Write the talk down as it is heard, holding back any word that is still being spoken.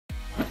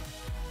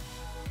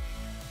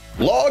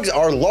Logs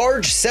are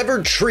large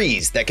severed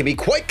trees that can be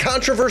quite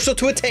controversial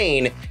to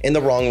attain in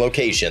the wrong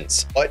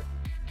locations. What?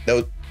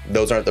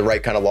 Those aren't the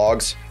right kind of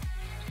logs?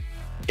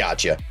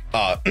 Gotcha.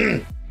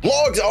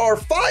 Logs are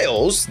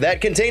files that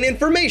contain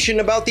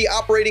information about the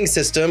operating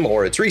system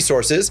or its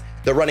resources,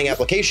 the running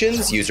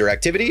applications, user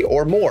activity,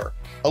 or more.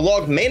 A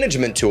log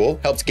management tool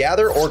helps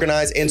gather,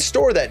 organize, and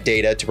store that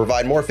data to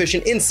provide more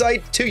efficient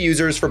insight to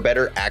users for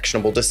better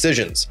actionable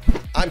decisions.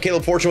 I'm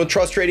Caleb Fortune with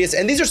TrustRadius,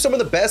 and these are some of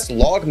the best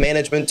log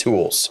management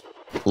tools.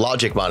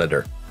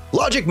 LogicMonitor.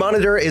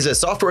 LogicMonitor is a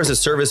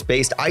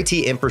software-as-a-service-based IT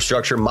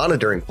infrastructure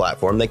monitoring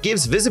platform that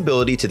gives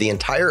visibility to the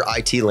entire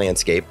IT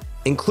landscape,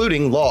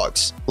 including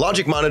logs.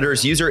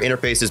 LogicMonitor's user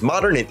interface is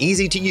modern and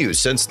easy to use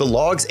since the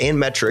logs and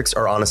metrics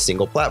are on a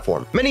single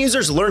platform. Many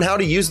users learn how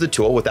to use the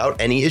tool without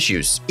any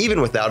issues,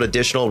 even without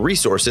additional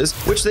resources,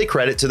 which they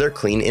credit to their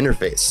clean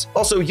interface.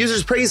 Also,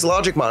 users praise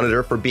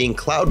LogicMonitor for being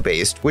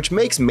cloud-based, which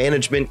makes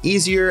management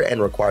easier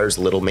and requires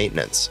little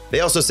maintenance.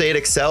 They also say it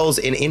excels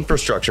in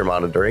infrastructure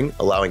monitoring,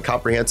 allowing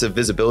comprehensive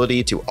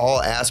visibility to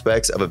all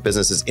aspects of a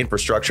business's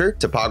infrastructure,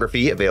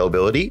 topography,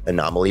 availability,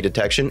 anomaly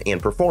detection,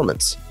 and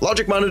performance.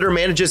 LogicMonitor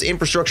manages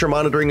infrastructure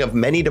monitoring of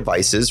many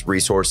devices,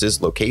 resources,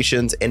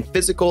 locations, and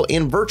physical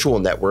and virtual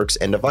networks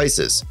and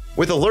devices.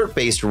 With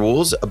alert-based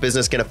rules, a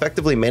business can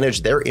effectively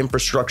manage their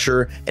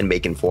infrastructure and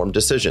make informed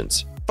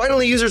decisions.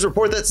 Finally, users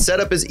report that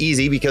setup is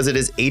easy because it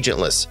is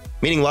agentless,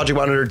 meaning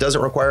LogicMonitor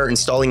doesn't require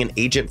installing an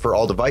agent for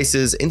all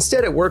devices.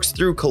 Instead, it works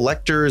through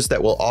collectors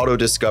that will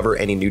auto-discover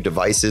any new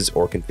devices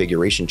or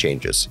configuration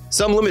changes.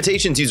 Some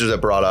limitations users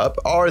have brought up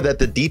are that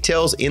the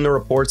details in the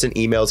reports and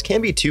emails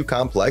can be too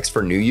complex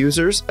for new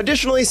users.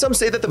 Additionally, some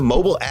say that the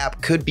mobile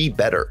app could be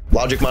better.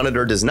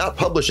 LogicMonitor does not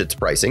publish its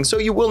pricing, so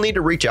you will need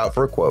to reach out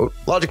for a quote.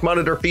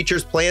 LogicMonitor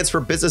features plans for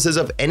businesses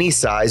of any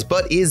size,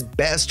 but is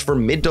best for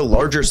mid to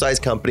larger size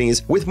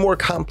companies with more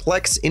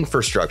complex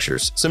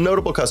infrastructures. Some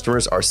notable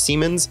customers are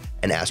Siemens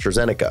and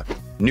AstraZeneca.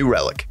 New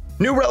Relic.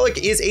 New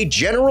Relic is a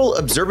general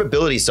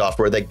observability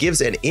software that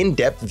gives an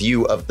in-depth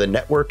view of the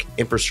network,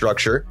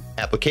 infrastructure,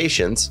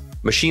 applications,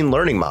 machine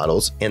learning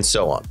models, and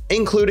so on,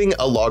 including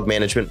a log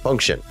management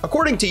function.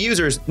 According to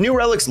users, New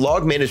Relic's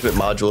log management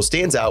module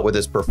stands out with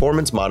its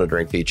performance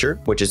monitoring feature,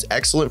 which is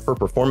excellent for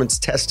performance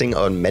testing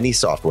on many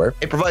software.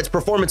 It provides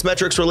performance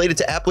metrics related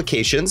to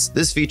applications.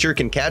 This feature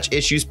can catch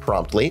issues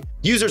promptly.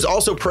 Users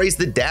also praise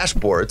the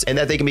dashboards and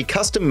that they can be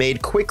custom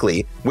made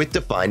quickly with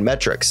defined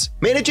metrics.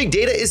 Managing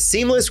data is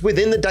seamless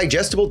within the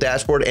digestible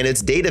dashboard and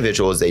its data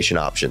visualization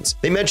options.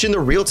 They mention the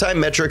real-time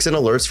metrics and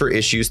alerts for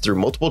issues through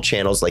multiple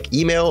channels like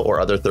email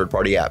or other third-party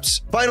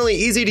apps. Finally,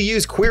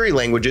 easy-to-use query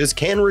languages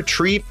can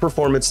retrieve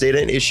performance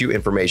data and issue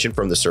information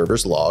from the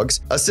server's logs,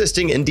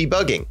 assisting in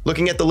debugging.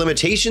 Looking at the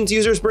limitations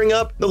users bring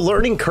up, the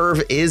learning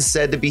curve is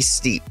said to be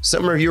steep.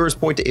 Some reviewers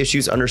point to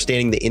issues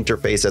understanding the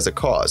interface as a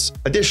cause.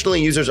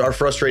 Additionally, users are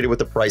frustrated with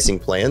the pricing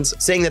plans,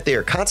 saying that they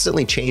are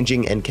constantly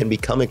changing and can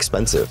become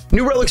expensive.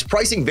 New Relic's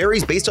pricing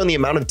varies based on the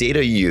amount of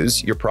data you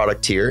use, your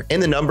product tier,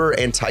 and the number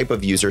and type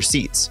of user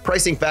seats.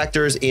 Pricing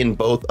factors in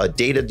both a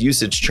data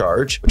usage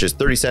charge, which is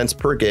 30 cents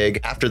per gig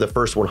after the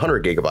first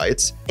 100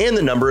 gigabytes, and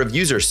the number of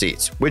user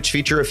seats, which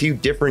feature a few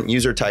different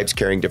user types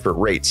carrying different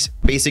rates.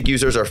 Basic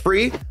users are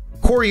free.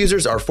 Core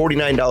users are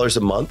 $49 a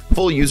month,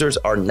 full users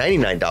are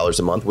 $99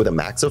 a month with a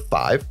max of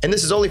 5, and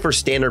this is only for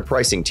standard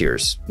pricing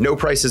tiers. No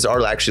prices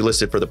are actually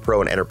listed for the Pro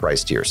and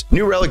Enterprise tiers.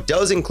 New Relic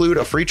does include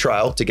a free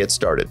trial to get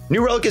started.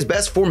 New Relic is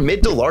best for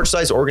mid to large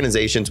size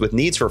organizations with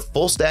needs for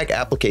full stack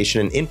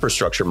application and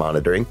infrastructure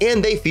monitoring,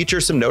 and they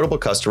feature some notable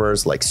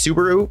customers like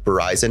Subaru,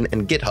 Verizon,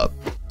 and GitHub.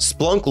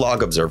 Splunk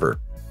Log Observer.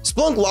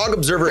 Splunk Log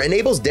Observer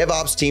enables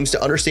DevOps teams to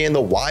understand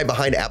the why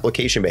behind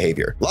application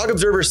behavior. Log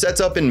Observer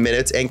sets up in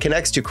minutes and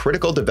connects to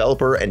critical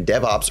developer and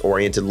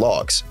DevOps-oriented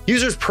logs.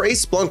 Users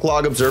praise Splunk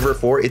Log Observer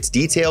for its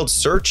detailed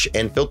search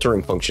and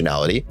filtering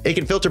functionality. It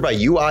can filter by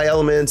UI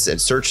elements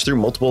and search through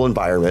multiple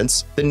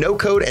environments. The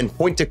no-code and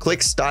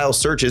point-to-click style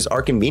searches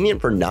are convenient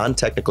for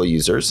non-technical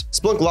users.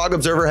 Splunk Log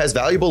Observer has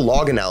valuable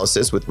log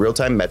analysis with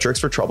real-time metrics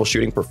for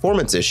troubleshooting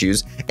performance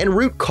issues and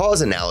root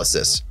cause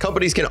analysis.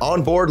 Companies can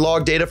onboard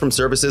log data from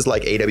services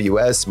like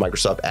AWS,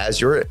 Microsoft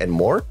Azure, and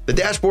more. The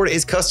dashboard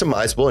is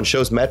customizable and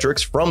shows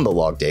metrics from the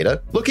log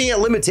data. Looking at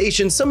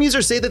limitations, some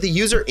users say that the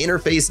user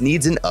interface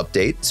needs an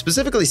update,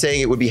 specifically saying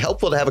it would be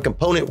helpful to have a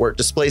component where it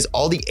displays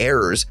all the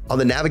errors on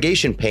the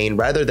navigation pane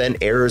rather than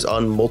errors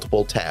on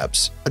multiple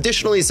tabs.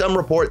 Additionally, some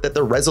report that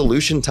the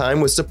resolution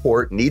time with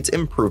support needs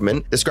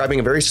improvement,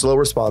 describing a very slow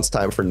response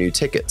time for new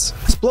tickets.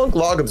 Splunk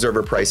Log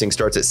Observer pricing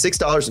starts at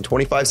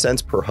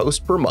 $6.25 per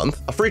host per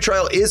month. A free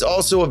trial is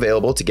also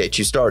available to get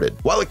you started.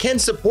 While it can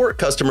support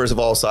customers of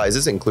all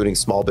sizes, including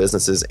small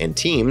businesses and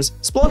teams,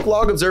 Splunk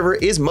Log Observer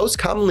is most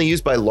commonly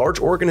used by large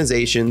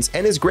organizations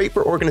and is great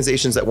for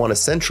organizations that want to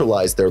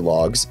centralize their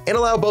logs and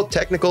allow both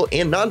technical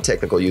and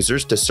non-technical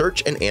users to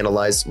search and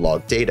analyze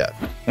log data.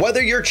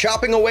 Whether you're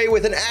chopping away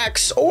with an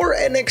axe or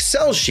an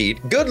Excel sheet,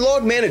 good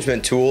log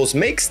management tools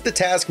makes the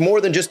task more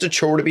than just a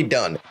chore to be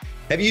done.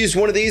 Have you used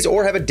one of these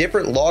or have a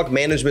different log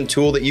management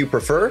tool that you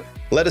prefer?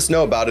 Let us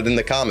know about it in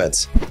the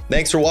comments.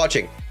 Thanks for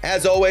watching.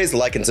 As always,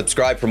 like and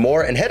subscribe for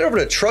more, and head over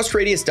to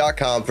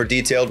trustradius.com for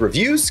detailed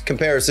reviews,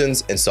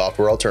 comparisons, and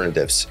software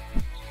alternatives.